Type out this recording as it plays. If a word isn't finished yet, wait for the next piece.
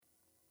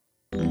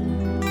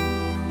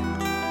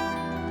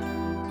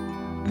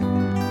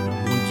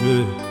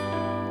Dieu,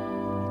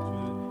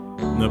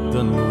 nous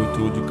attendons le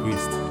retour du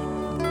Christ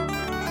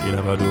et la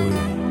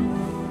adorer.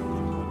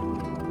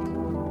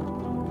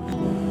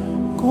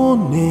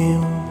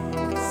 Konnenw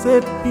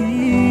ces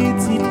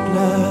petites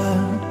là,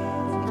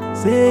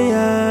 c'est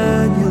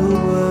agneau,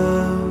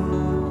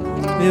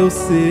 mais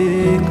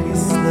c'est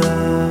Christ là.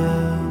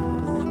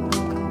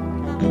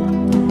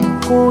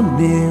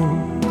 Konnenw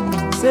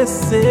c'est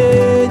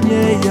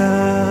segnè,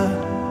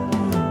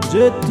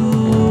 Dieu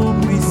tout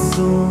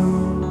puissant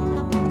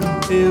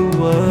et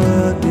roi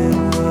des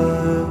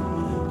rois.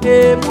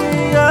 Et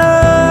puis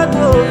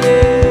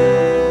adorer.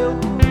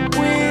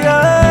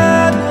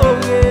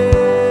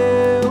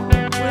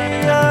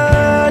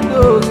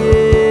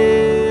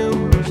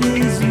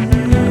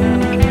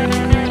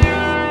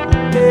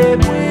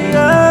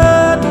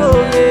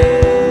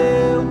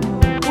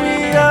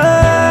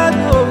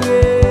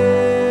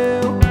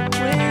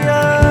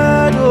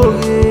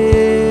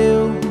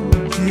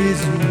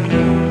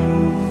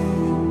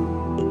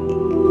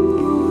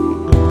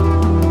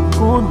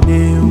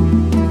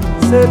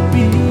 Ces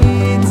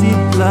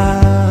petites là,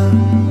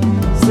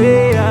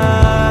 c'est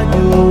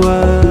agneau,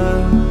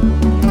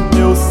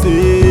 mais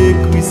c'est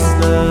Christ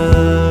là.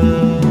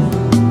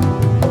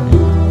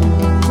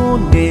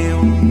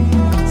 Konnenw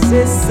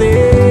c'est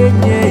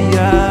segnè,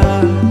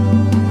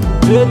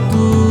 Dieu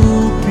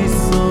tout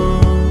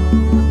puissant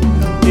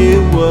et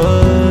roi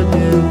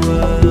des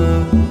rois.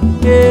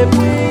 Et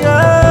puis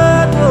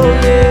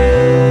adorer.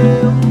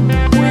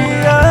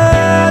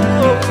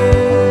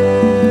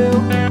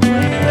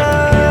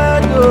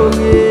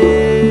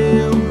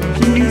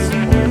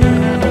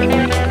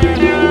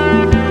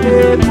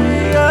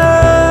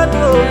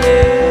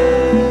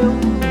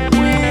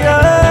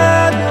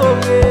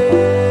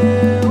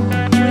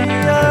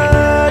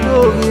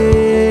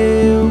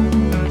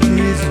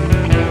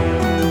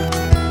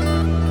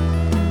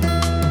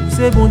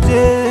 C'est bon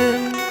Dieu,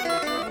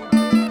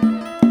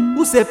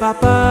 ou c'est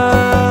papa,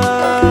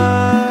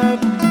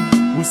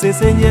 ou c'est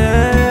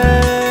Seigneur,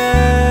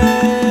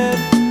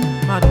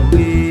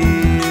 m'adorer.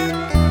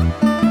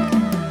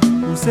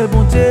 Ou c'est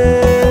bon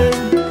Dieu,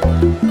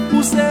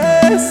 ou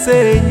c'est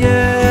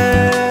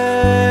Seigneur,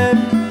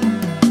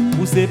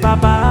 ou c'est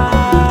papa,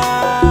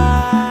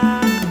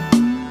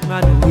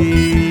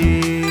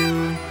 m'adorer.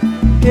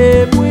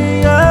 Et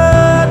puis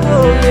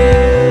adorer.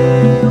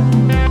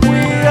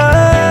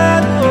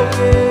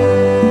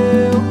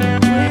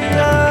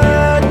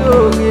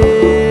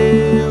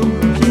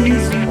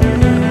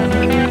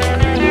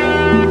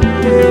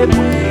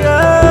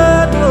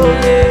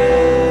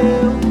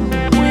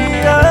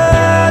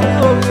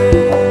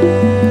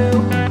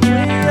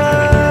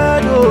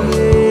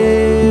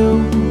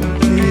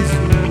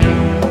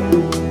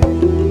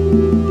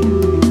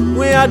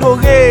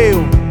 M'adorer,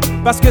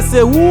 parce que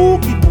c'est où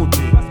qui compte.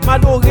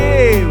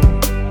 M'adorer,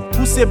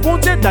 pour c'est bon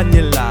Dieu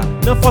Daniel là,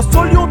 dans force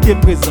lion qui est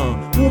présent,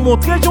 pour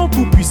montrer Jean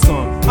tout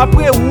puissant.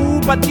 Après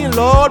où, pas de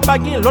l'autre, pas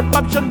de l'autre,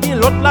 pas de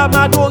l'autre là,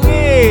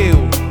 m'adorer,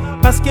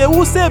 parce que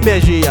où c'est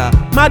berger,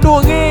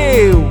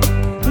 m'adorer,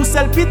 pour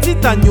c'est le petit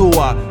agneau,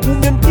 ou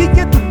même qui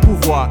a tout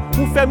pouvoir,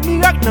 pour faire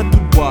miracle dans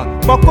tout bois.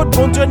 Par contre,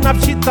 bon Dieu n'a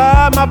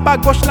pas ma pas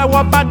gauche là, ou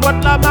pas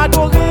droite là,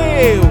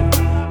 m'adorer,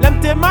 l'aime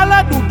t'es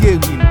malade ou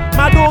guéri.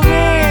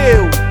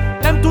 M'adorer,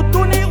 l'aime tout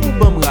tourner ou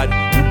bamrad,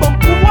 ou bon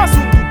pouvoir sous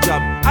tout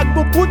diable, avec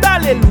beaucoup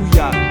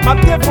d'alléluia. M'a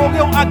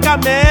dévoré au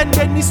amen,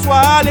 béni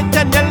soit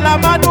l'éternel là,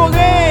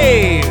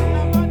 m'adorer.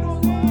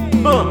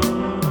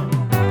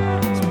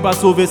 Si pas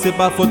sauvé, c'est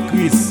pas faute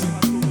Christ.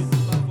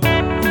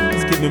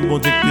 Parce que même bon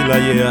Dieu qui l'a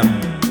hier,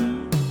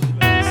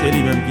 c'est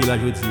lui-même qui l'a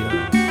jeudi.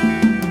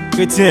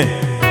 Chrétien,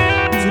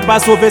 si pas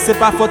sauvé, c'est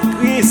pas faute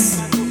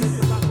Christ.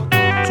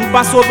 Si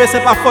pas sauvé,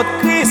 c'est pas faute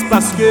Christ,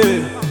 parce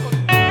que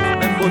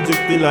bon Dieu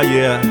qui l'a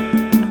hier,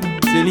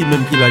 c'est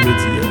lui-même qui l'a dit.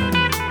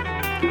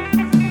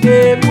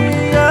 Et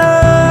puis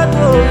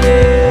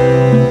adorer,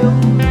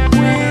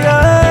 puis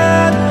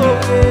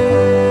adorer,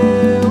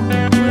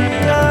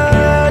 puis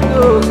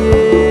adorer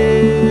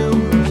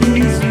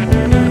Jésus.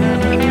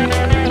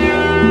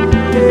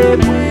 Et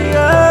puis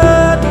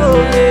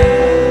adorer,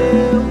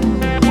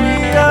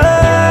 puis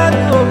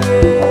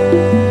adorer,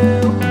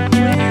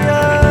 puis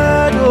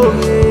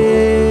adorer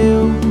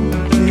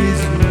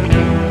Jésus.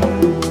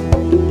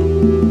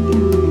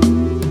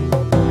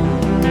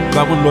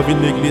 Par contre, l'on vient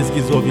de l'église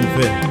qui sont venus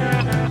faire.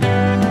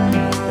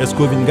 Est-ce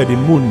qu'on vient de garder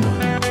le monde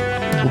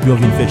ou bien on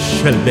vient de faire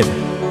chelbet?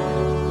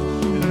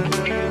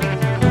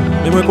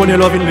 Mais moi, quand on est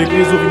là, de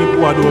l'église, on vient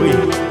pour adorer.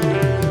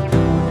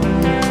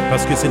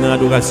 Parce que c'est dans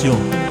l'adoration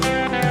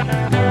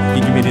qui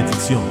est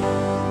bénédiction.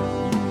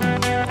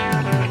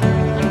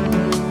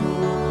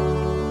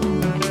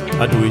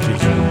 Adorer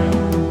Jésus.